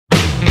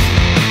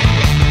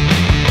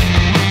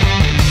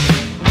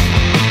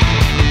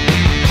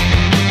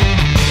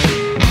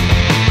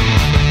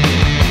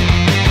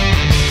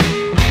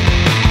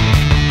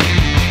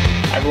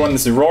everyone,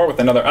 this is Roar with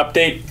another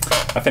update.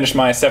 I finished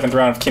my 7th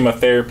round of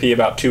chemotherapy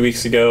about 2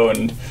 weeks ago,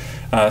 and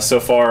so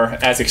far,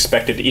 as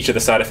expected, each of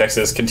the side effects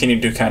has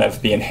continued to kind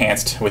of be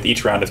enhanced with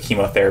each round of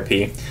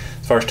chemotherapy.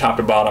 As far as top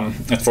to bottom,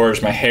 as far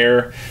as my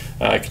hair,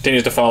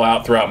 continues to fall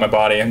out throughout my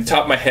body. On the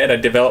top of my head, I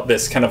developed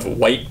this kind of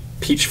white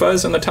peach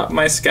fuzz on the top of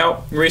my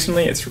scalp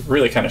recently. It's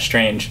really kind of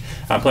strange.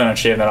 I'm planning on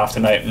shaving that off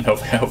tonight, and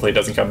hopefully it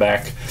doesn't come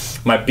back.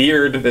 My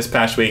beard this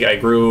past week, I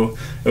grew,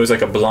 it was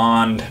like a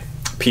blonde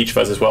peach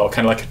fuzz as well,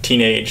 kind of like a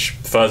teenage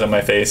fuzz on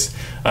my face,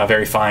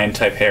 very fine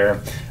type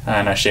hair,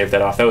 and I shaved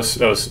that off. That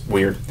was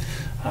weird.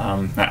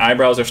 My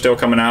eyebrows are still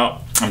coming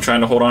out. I'm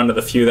trying to hold on to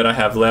the few that I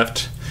have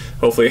left.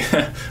 Hopefully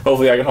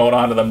I can hold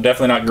on to them.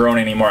 Definitely not growing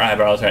any more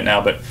eyebrows right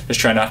now, but just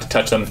try not to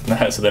touch them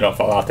so they don't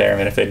fall out there.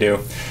 And if they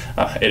do,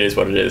 it is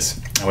what it is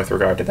with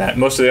regard to that.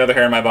 Most of the other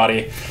hair in my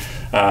body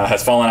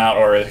has fallen out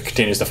or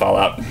continues to fall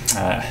out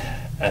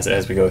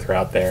as we go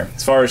throughout there.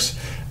 As far as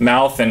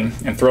mouth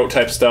and throat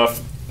type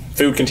stuff,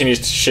 food continues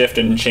to shift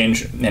and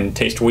change and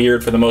taste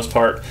weird for the most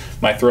part.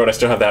 My throat, I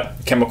still have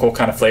that chemical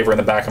kind of flavor in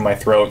the back of my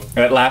throat. And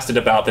that lasted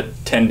about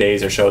 10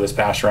 days or so this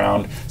past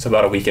round, so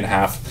about a week and a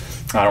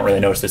half. I don't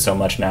really notice it so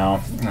much now.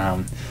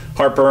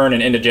 Heartburn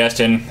and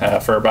indigestion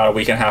for about a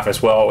week and a half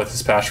as well with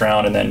this past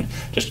round, and then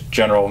just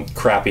general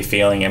crappy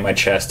feeling in my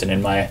chest and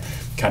in my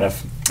kind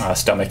of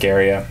stomach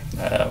area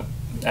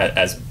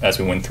as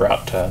we went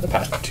throughout the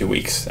past 2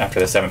 weeks after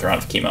the 7th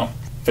round of chemo.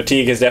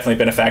 Fatigue has definitely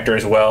been a factor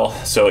as well.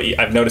 So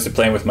I've noticed it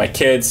playing with my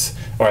kids,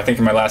 or I think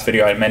in my last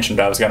video I mentioned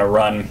I was going to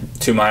run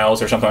 2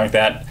 miles or something like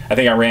that. I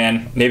think I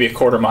ran maybe a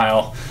quarter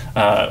mile,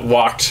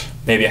 walked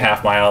maybe a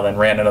half mile, then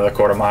ran another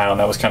quarter mile, and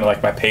that was kind of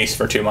like my pace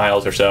for 2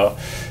 miles or so.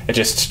 I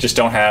just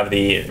don't have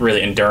the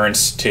really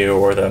endurance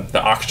or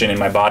the oxygen in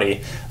my body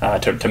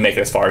to make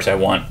it as far as I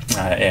want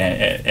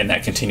in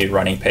that continued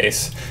running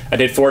pace. I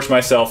did force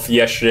myself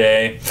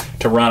yesterday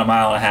to run 1.5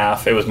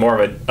 miles. It was more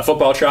of a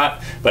football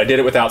trot, but I did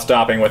it without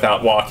stopping,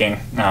 without walking.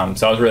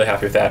 So I was really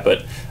happy with that,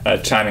 but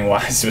timing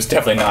wise, it was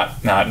definitely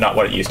not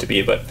what it used to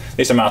be, but at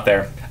least I'm out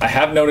there. I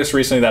have noticed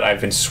recently that I've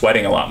been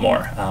sweating a lot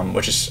more,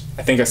 which is,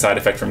 I think, a side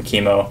effect from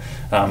chemo.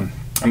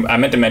 I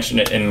meant to mention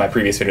it in my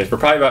previous videos,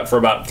 but for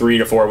about 3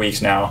 to 4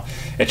 weeks now,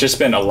 it's just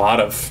been a lot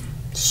of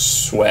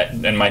sweat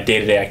in my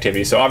day-to-day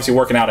activities. So obviously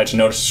working out, I just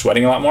noticed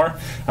sweating a lot more.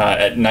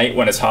 At night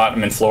when it's hot,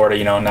 I'm in Florida,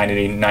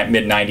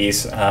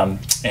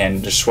 mid-90s,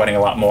 and just sweating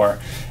a lot more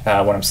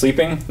when I'm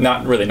sleeping.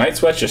 Not really night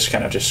sweats, just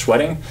kind of just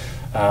sweating.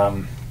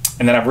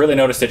 And then I've really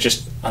noticed it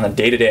just on the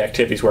day-to-day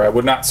activities where I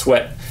would not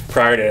sweat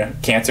prior to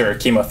cancer or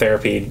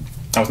chemotherapy.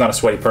 I was not a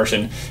sweaty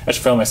person. I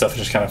just found myself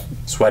just kind of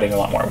sweating a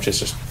lot more, which is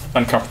just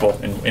uncomfortable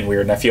and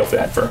weird, and I feel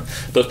bad for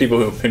those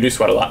people who do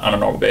sweat a lot on a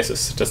normal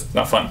basis. It's just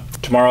not fun.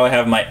 Tomorrow I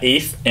have my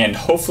 8th and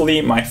hopefully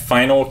my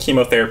final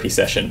chemotherapy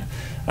session.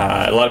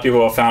 A lot of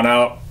people have found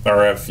out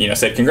or have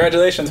said,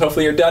 congratulations,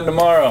 hopefully you're done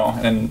tomorrow.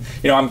 And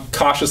I'm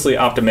cautiously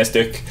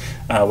optimistic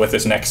with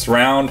this next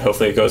round.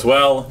 Hopefully it goes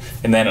well.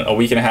 And then a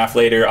week and a half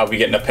later, I'll be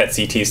getting a PET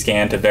CT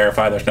scan to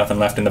verify there's nothing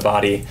left in the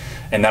body.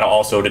 And that'll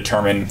also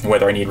determine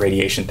whether I need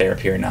radiation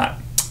therapy or not.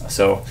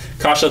 So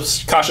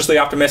cautiously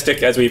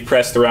optimistic as we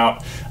press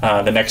throughout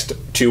the next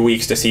 2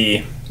 weeks to see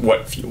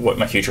what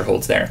my future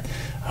holds there.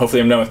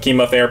 Hopefully I'm done with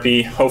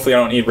chemotherapy. Hopefully I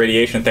don't need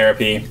radiation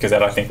therapy, because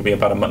that I think will be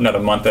about another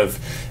month of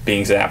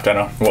being zapped. I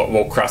don't know.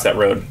 We'll cross that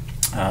road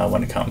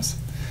when it comes.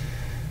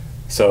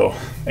 So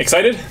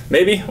excited?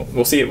 Maybe.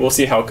 We'll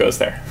see how it goes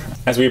there.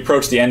 As we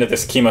approach the end of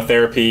this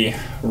chemotherapy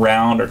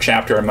round or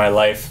chapter in my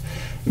life,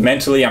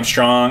 mentally I'm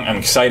strong, I'm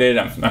excited,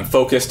 I'm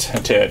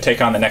focused to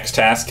take on the next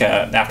task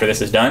after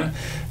this is done.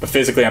 But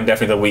physically I'm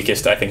definitely the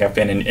weakest I think I've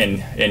been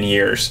in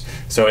years.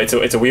 So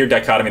it's a weird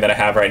dichotomy that I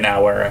have right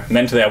now, where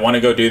mentally I want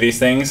to go do these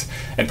things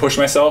and push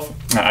myself.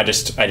 I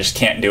just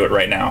can't do it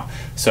right now.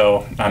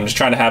 So I'm just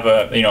trying to have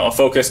a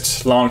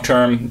focused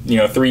long-term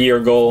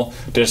 3-year goal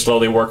to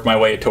slowly work my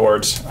way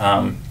towards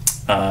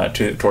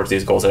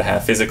these goals that I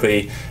have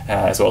physically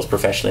as well as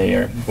professionally,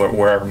 or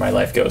wherever my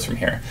life goes from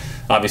here.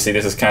 Obviously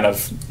this is kind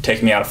of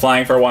taking me out of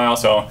flying for a while,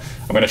 so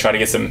I'm going to try to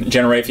get some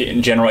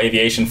general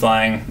aviation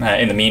flying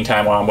in the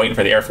meantime, while I'm waiting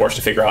for the Air Force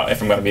to figure out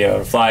if I'm going to be able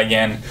to fly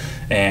again.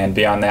 And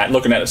beyond that,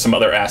 looking at some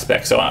other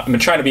aspects. So I've been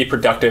trying to be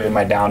productive in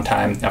my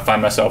downtime. I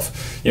find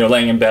myself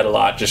laying in bed a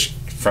lot just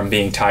from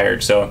being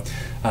tired. So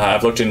I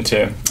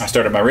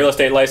started my real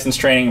estate license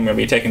training. I'm going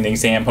to be taking the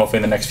exam hopefully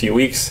in the next few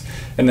weeks,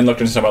 and then looked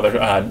into some other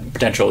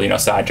potential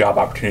side job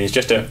opportunities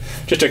just to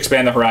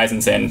expand the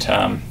horizons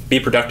and be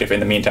productive in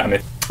the meantime.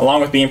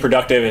 Along with being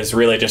productive is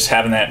really just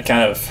having that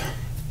kind of,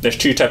 there's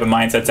 2 type of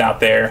mindsets out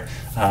there.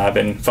 I've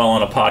been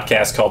following a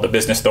podcast called the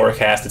Business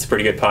Thorecast. It's a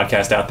pretty good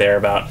podcast out there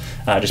about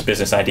just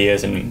business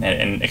ideas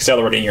and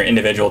accelerating your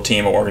individual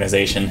team or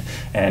organization.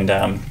 And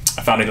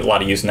I found a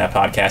lot of use in that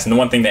podcast. And the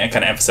one thing that I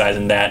kind of emphasize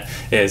in that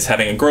is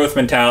having a growth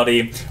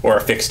mentality or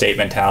a fixed state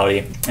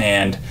mentality.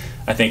 And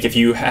I think if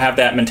you have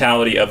that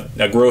mentality of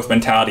a growth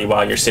mentality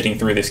while you're sitting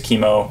through this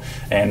chemo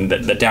and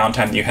the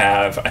downtime that you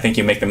have, I think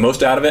you make the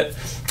most out of it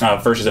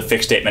versus a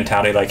fixed state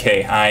mentality like,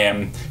 hey, I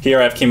am here,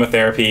 I have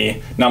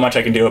chemotherapy, not much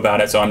I can do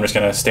about it, so I'm just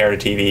going to stare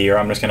at a TV or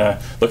I'm just going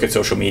to look at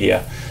social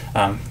media.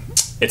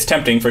 it's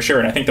tempting for sure,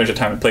 and I think there's a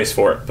time and place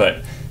for it,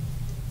 but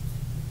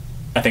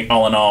I think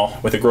all in all,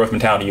 with a growth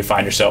mentality, you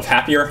find yourself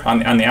happier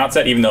on the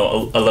outset, even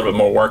though a little bit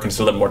more work and it's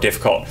a little bit more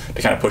difficult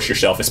to kind of push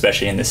yourself,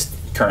 especially in this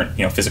current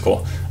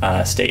physical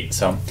state.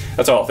 So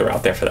that's all I'll throw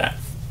out there for that.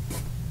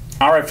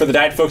 All right, for the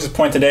diet focus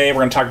point today, we're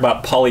going to talk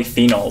about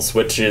polyphenols,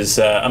 which is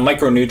a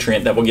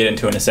micronutrient that we'll get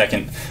into in a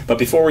second. But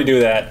before we do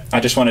that, I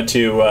just wanted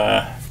to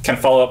kind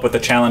of follow up with the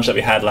challenge that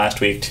we had last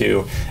week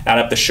to add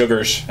up the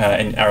sugars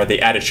or the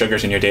added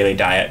sugars in your daily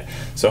diet.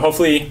 So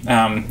hopefully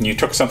you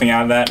took something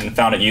out of that and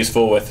found it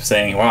useful with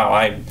saying, wow,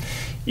 I'm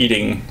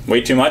eating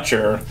way too much,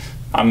 or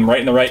I'm right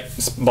in the right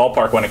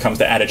ballpark when it comes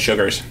to added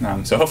sugars.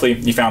 So hopefully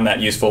you found that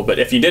useful. But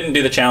if you didn't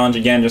do the challenge,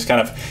 again, just kind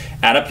of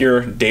add up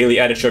your daily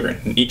added sugar.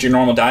 Eat your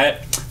normal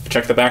diet.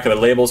 Check the back of the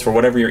labels for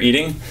whatever you're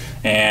eating,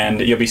 and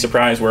you'll be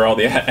surprised where all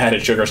the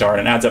added sugars are,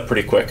 and it adds up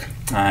pretty quick.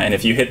 And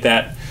if you hit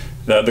that,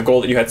 the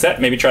goal that you had set,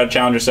 maybe try to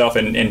challenge yourself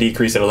and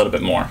decrease it a little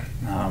bit more.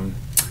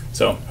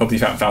 So hopefully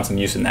you found some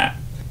use in that.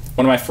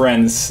 One of my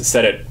friends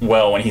said it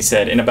well when he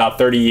said, in about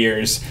 30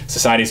 years,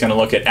 society's going to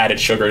look at added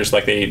sugars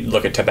like they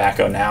look at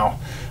tobacco now,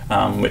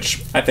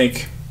 which I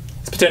think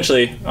is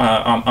potentially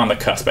on the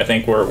cusp. I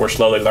think we're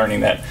slowly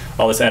learning that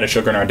all this added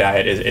sugar in our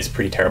diet is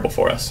pretty terrible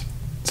for us.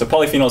 So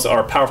polyphenols are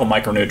a powerful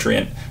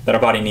micronutrient that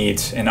our body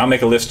needs, and I'll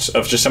make a list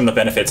of just some of the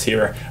benefits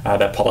here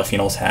that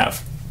polyphenols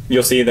have.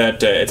 You'll see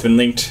that it's been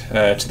linked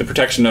to the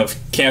protection of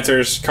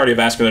cancers,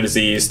 cardiovascular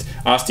disease,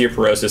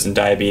 osteoporosis, and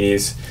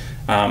diabetes.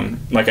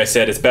 Like I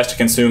said, it's best to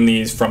consume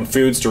these from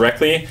foods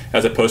directly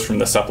as opposed from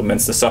the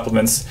supplements. The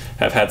supplements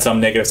have had some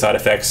negative side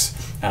effects,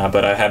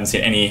 but I haven't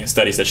seen any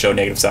studies that show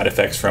negative side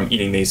effects from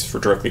eating these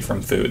directly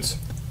from foods.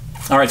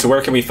 All right, so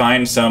where can we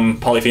find some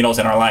polyphenols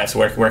in our lives?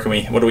 What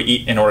do we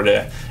eat in order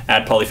to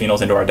add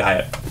polyphenols into our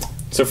diet?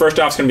 So first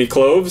off is going to be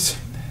cloves.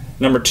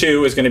 Number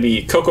 2 is going to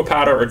be cocoa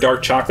powder or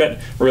dark chocolate.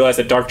 Realize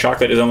that dark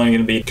chocolate is only going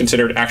to be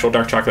considered actual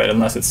dark chocolate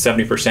unless it's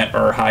 70%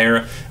 or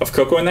higher of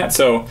cocoa in that.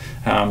 So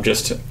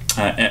just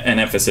an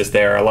emphasis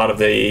there. A lot of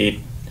the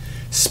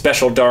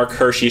special dark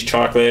Hershey's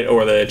chocolate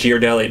or the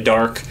Ghirardelli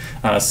dark,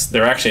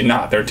 they're actually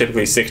not. They're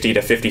typically 60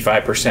 to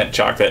 55%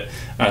 chocolate.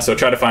 So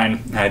try to find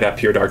that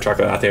pure dark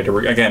chocolate out there to,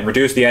 again,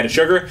 reduce the added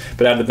sugar,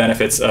 but add the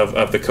benefits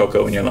of the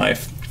cocoa in your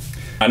life.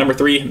 Number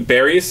 3,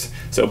 berries.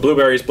 So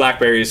blueberries,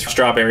 blackberries,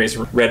 strawberries,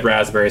 red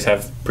raspberries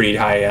have pretty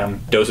high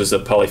doses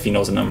of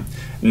polyphenols in them.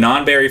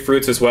 Non-berry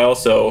fruits as well,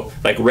 so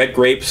like red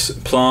grapes,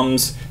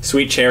 plums,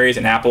 sweet cherries,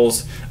 and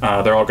apples,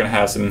 they're all going to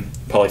have some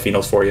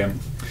polyphenols for you.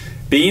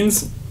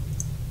 Beans.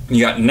 You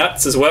got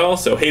nuts as well,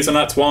 so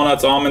hazelnuts,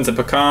 walnuts, almonds, and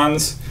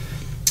pecans.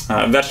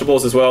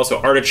 Vegetables as well, so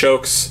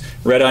artichokes,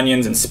 red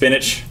onions, and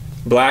spinach,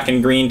 black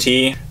and green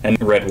tea,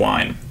 and red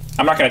wine.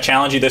 I'm not going to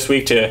challenge you this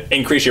week to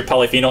increase your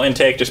polyphenol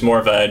intake, just more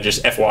of a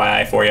just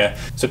FYI for you.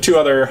 So 2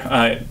 other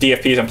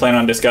DFPs I'm planning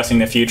on discussing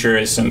in the future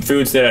is some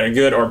foods that are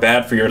good or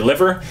bad for your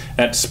liver.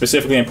 That's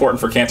specifically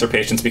important for cancer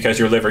patients because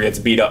your liver gets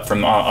beat up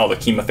from all the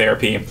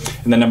chemotherapy.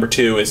 And then number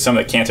 2 is some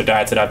of the cancer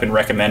diets that I've been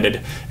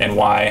recommended and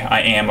why I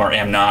am or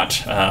am not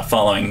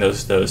following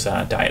those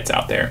diets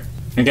out there.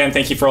 Again,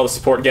 thank you for all the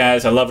support,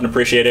 guys. I love and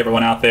appreciate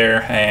everyone out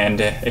there. And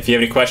if you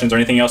have any questions or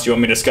anything else you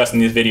want me to discuss in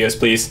these videos,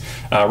 please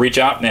reach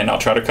out and I'll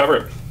try to cover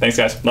it. Thanks,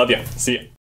 guys. Love you. See you.